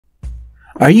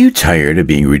Are you tired of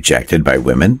being rejected by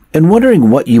women and wondering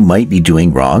what you might be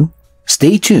doing wrong?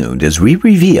 Stay tuned as we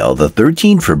reveal the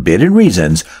 13 forbidden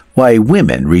reasons why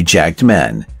women reject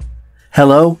men.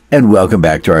 Hello and welcome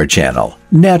back to our channel,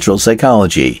 Natural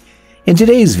Psychology. In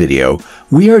today's video,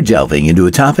 we are delving into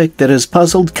a topic that has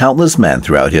puzzled countless men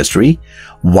throughout history: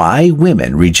 why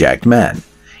women reject men.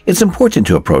 It's important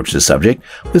to approach the subject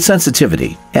with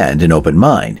sensitivity and an open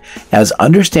mind, as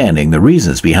understanding the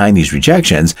reasons behind these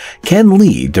rejections can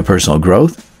lead to personal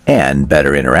growth and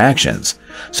better interactions.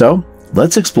 So,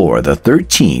 let's explore the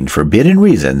 13 forbidden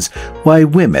reasons why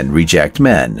women reject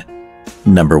men.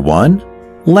 Number 1.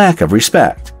 Lack of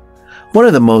respect. One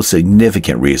of the most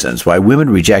significant reasons why women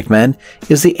reject men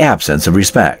is the absence of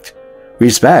respect.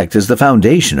 Respect is the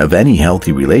foundation of any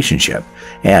healthy relationship,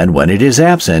 and when it is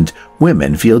absent,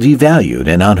 women feel devalued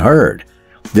and unheard.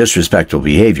 Disrespectful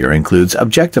behavior includes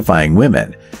objectifying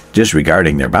women,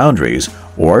 disregarding their boundaries,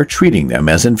 or treating them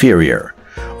as inferior.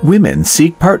 Women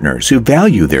seek partners who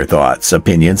value their thoughts,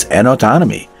 opinions, and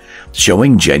autonomy.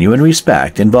 Showing genuine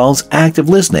respect involves active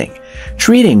listening,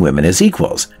 treating women as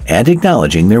equals, and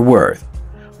acknowledging their worth.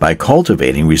 By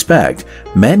cultivating respect,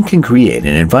 men can create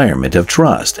an environment of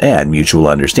trust and mutual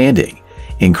understanding,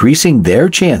 increasing their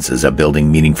chances of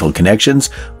building meaningful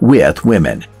connections with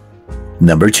women.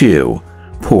 Number 2.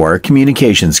 Poor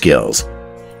communication skills.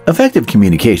 Effective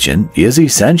communication is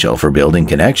essential for building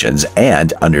connections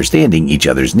and understanding each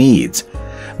other's needs.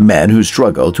 Men who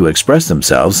struggle to express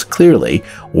themselves clearly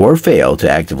or fail to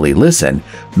actively listen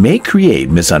may create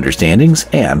misunderstandings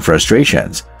and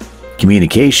frustrations.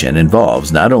 Communication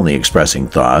involves not only expressing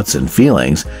thoughts and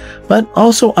feelings, but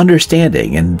also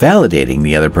understanding and validating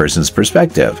the other person's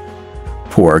perspective.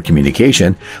 Poor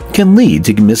communication can lead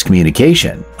to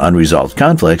miscommunication, unresolved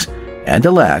conflicts, and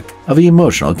a lack of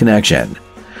emotional connection.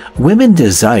 Women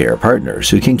desire partners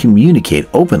who can communicate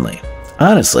openly,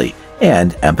 honestly,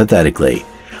 and empathetically.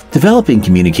 Developing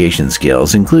communication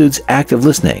skills includes active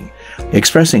listening,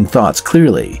 expressing thoughts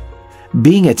clearly,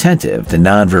 being attentive to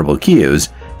nonverbal cues,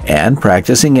 and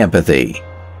practicing empathy.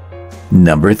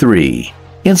 Number 3.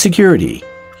 Insecurity.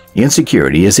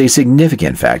 Insecurity is a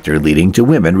significant factor leading to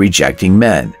women rejecting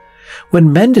men.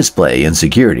 When men display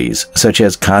insecurities, such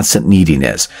as constant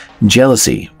neediness,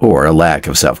 jealousy, or a lack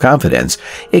of self-confidence,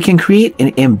 it can create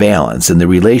an imbalance in the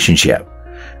relationship.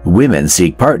 Women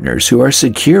seek partners who are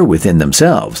secure within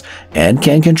themselves and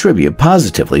can contribute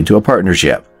positively to a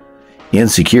partnership.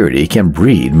 Insecurity can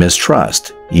breed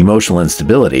mistrust, emotional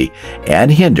instability, and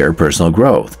hinder personal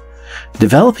growth.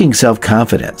 Developing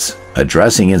self-confidence,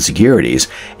 addressing insecurities,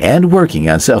 and working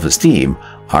on self-esteem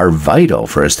are vital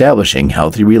for establishing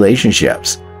healthy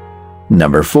relationships.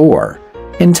 Number 4.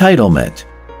 Entitlement.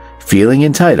 Feeling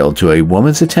entitled to a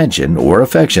woman's attention or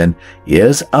affection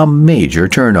is a major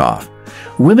turnoff.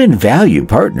 Women value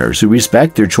partners who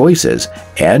respect their choices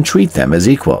and treat them as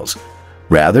equals,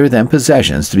 rather than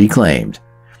possessions to be claimed.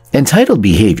 Entitled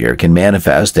behavior can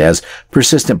manifest as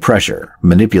persistent pressure,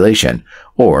 manipulation,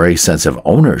 or a sense of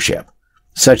ownership.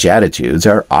 Such attitudes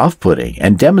are off-putting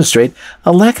and demonstrate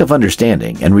a lack of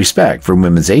understanding and respect for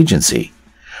women's agency.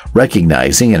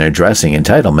 Recognizing and addressing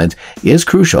entitlement is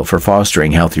crucial for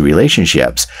fostering healthy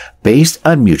relationships based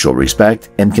on mutual respect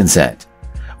and consent.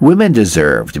 Women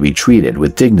deserve to be treated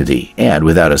with dignity and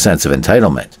without a sense of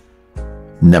entitlement.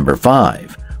 Number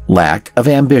 5. Lack of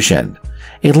ambition.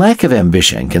 A lack of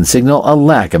ambition can signal a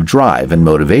lack of drive and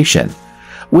motivation.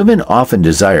 Women often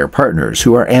desire partners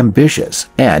who are ambitious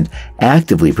and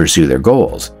actively pursue their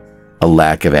goals. A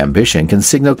lack of ambition can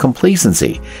signal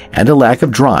complacency and a lack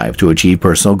of drive to achieve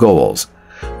personal goals.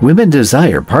 Women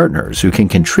desire partners who can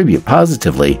contribute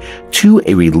positively to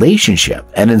a relationship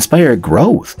and inspire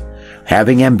growth.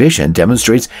 Having ambition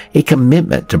demonstrates a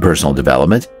commitment to personal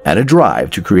development and a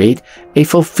drive to create a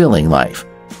fulfilling life.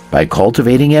 By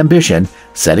cultivating ambition,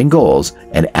 setting goals,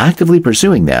 and actively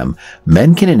pursuing them,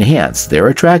 men can enhance their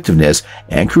attractiveness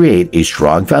and create a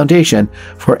strong foundation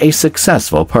for a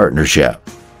successful partnership.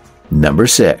 Number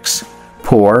 6.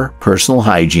 Poor personal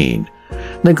hygiene.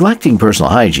 Neglecting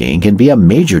personal hygiene can be a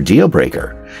major deal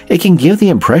breaker. It can give the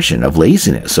impression of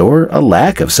laziness or a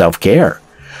lack of self-care.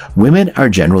 Women are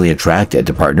generally attracted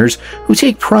to partners who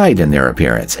take pride in their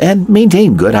appearance and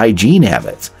maintain good hygiene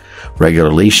habits.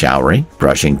 Regularly showering,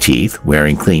 brushing teeth,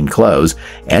 wearing clean clothes,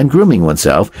 and grooming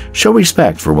oneself show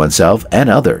respect for oneself and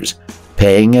others.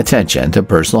 Paying attention to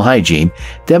personal hygiene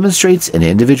demonstrates an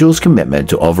individual's commitment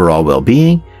to overall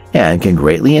well-being and can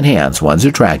greatly enhance one's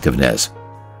attractiveness.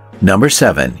 Number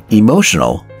 7.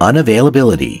 Emotional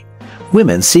unavailability.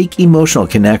 Women seek emotional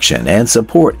connection and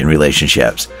support in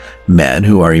relationships. Men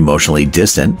who are emotionally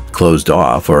distant, closed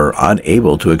off, or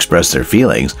unable to express their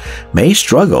feelings may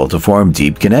struggle to form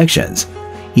deep connections.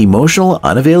 Emotional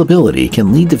unavailability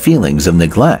can lead to feelings of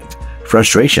neglect,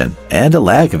 frustration, and a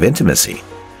lack of intimacy.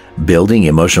 Building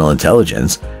emotional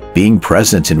intelligence, being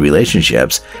present in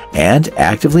relationships, and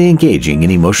actively engaging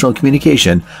in emotional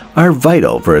communication are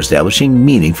vital for establishing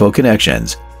meaningful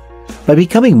connections. By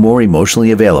becoming more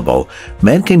emotionally available,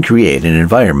 men can create an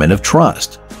environment of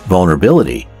trust,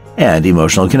 vulnerability, and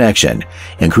emotional connection,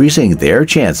 increasing their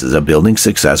chances of building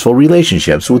successful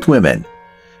relationships with women.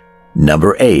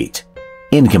 Number 8.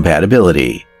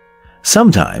 Incompatibility.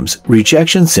 Sometimes,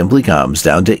 rejection simply comes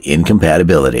down to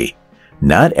incompatibility.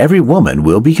 Not every woman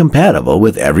will be compatible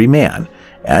with every man,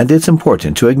 and it's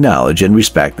important to acknowledge and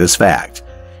respect this fact.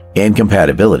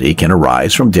 Incompatibility can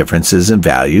arise from differences in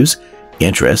values,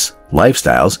 interests,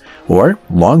 lifestyles, or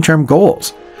long-term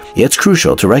goals. It's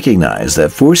crucial to recognize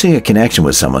that forcing a connection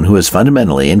with someone who is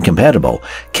fundamentally incompatible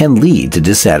can lead to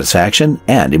dissatisfaction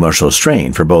and emotional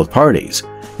strain for both parties.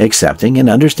 Accepting and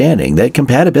understanding that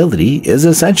compatibility is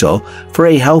essential for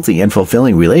a healthy and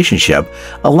fulfilling relationship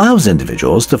allows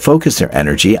individuals to focus their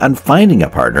energy on finding a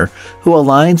partner who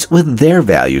aligns with their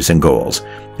values and goals.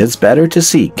 It's better to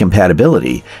seek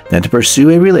compatibility than to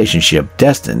pursue a relationship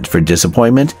destined for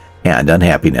disappointment and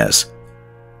unhappiness.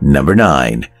 Number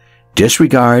 9.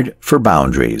 Disregard for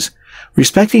boundaries.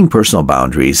 Respecting personal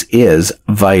boundaries is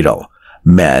vital.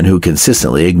 Men who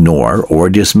consistently ignore or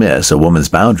dismiss a woman's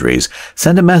boundaries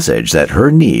send a message that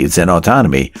her needs and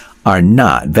autonomy are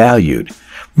not valued.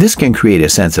 This can create a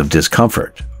sense of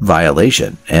discomfort,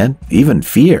 violation, and even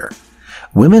fear.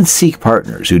 Women seek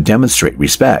partners who demonstrate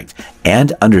respect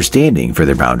and understanding for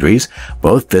their boundaries,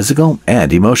 both physical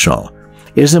and emotional.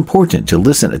 It is important to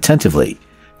listen attentively,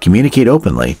 communicate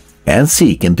openly, and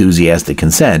seek enthusiastic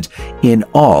consent in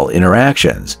all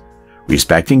interactions.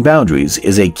 Respecting boundaries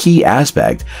is a key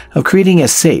aspect of creating a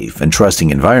safe and trusting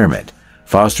environment,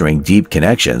 fostering deep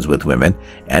connections with women,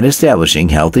 and establishing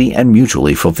healthy and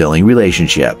mutually fulfilling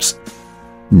relationships.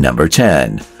 Number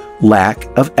 10. Lack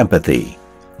of empathy.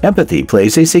 Empathy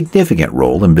plays a significant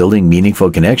role in building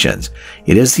meaningful connections.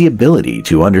 It is the ability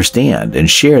to understand and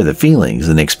share the feelings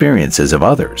and experiences of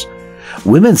others.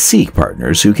 Women seek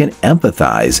partners who can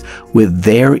empathize with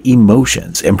their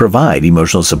emotions and provide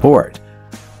emotional support.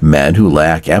 Men who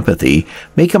lack empathy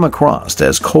may come across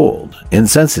as cold,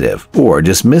 insensitive, or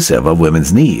dismissive of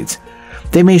women's needs.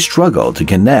 They may struggle to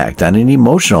connect on an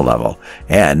emotional level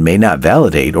and may not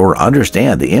validate or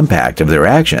understand the impact of their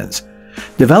actions.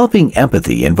 Developing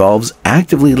empathy involves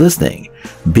actively listening,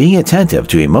 being attentive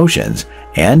to emotions,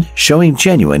 and showing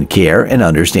genuine care and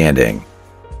understanding.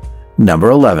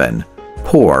 Number 11.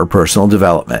 Poor personal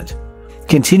development.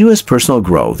 Continuous personal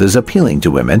growth is appealing to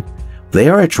women. They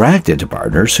are attracted to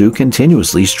partners who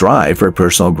continuously strive for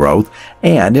personal growth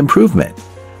and improvement.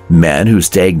 Men who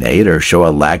stagnate or show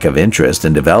a lack of interest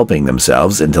in developing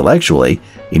themselves intellectually,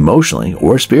 emotionally,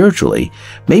 or spiritually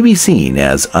may be seen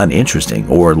as uninteresting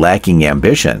or lacking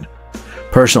ambition.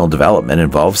 Personal development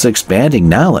involves expanding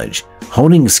knowledge,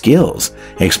 honing skills,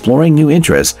 exploring new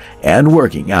interests, and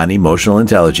working on emotional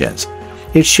intelligence.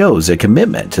 It shows a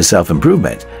commitment to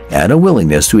self-improvement and a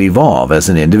willingness to evolve as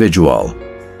an individual.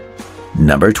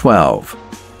 Number 12.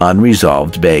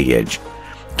 Unresolved baggage.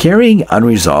 Carrying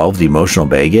unresolved emotional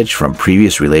baggage from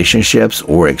previous relationships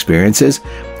or experiences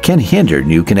can hinder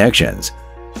new connections.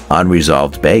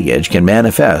 Unresolved baggage can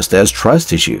manifest as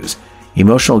trust issues,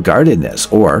 emotional guardedness,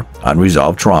 or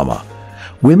unresolved trauma.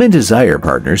 Women desire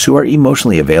partners who are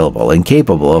emotionally available and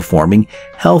capable of forming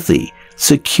healthy,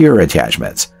 secure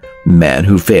attachments. Men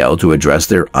who fail to address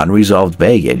their unresolved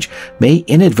baggage may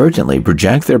inadvertently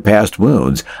project their past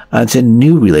wounds onto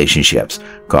new relationships,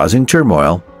 causing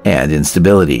turmoil and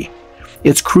instability.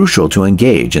 It's crucial to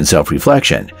engage in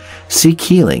self-reflection, seek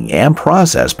healing, and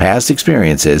process past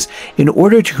experiences in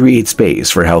order to create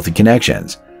space for healthy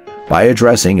connections. By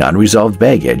addressing unresolved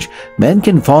baggage, men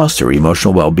can foster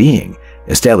emotional well-being,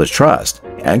 establish trust,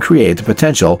 and create the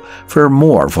potential for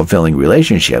more fulfilling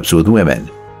relationships with women.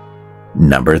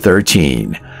 Number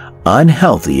 13.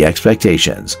 Unhealthy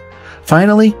expectations.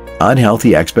 Finally,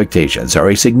 unhealthy expectations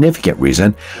are a significant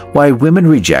reason why women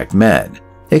reject men.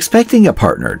 Expecting a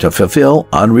partner to fulfill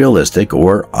unrealistic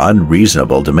or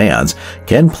unreasonable demands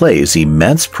can place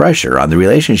immense pressure on the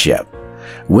relationship.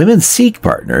 Women seek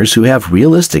partners who have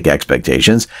realistic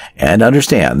expectations and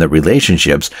understand that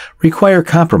relationships require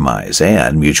compromise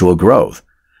and mutual growth.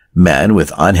 Men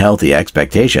with unhealthy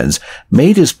expectations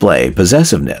may display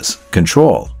possessiveness,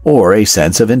 control, or a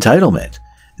sense of entitlement.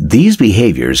 These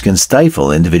behaviors can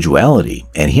stifle individuality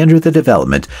and hinder the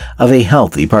development of a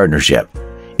healthy partnership.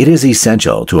 It is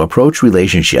essential to approach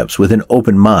relationships with an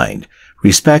open mind,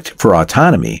 respect for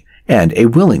autonomy, and a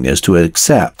willingness to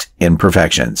accept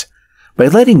imperfections. By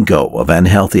letting go of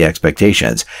unhealthy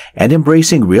expectations and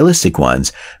embracing realistic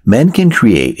ones, men can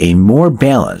create a more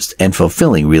balanced and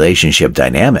fulfilling relationship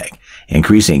dynamic,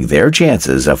 increasing their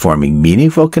chances of forming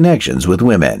meaningful connections with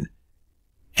women.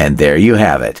 And there you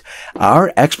have it,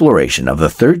 our exploration of the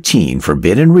 13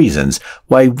 forbidden reasons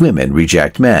why women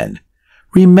reject men.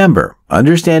 Remember,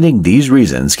 understanding these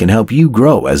reasons can help you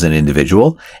grow as an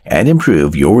individual and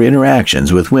improve your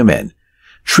interactions with women.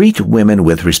 Treat women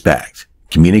with respect,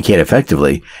 communicate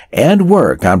effectively, and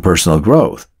work on personal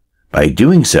growth. By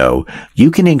doing so,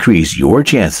 you can increase your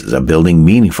chances of building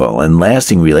meaningful and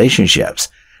lasting relationships.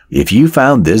 If you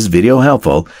found this video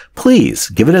helpful, please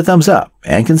give it a thumbs up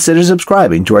and consider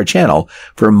subscribing to our channel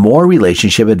for more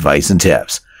relationship advice and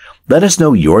tips. Let us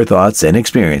know your thoughts and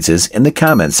experiences in the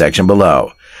comments section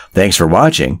below. Thanks for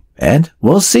watching, and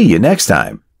we'll see you next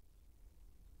time.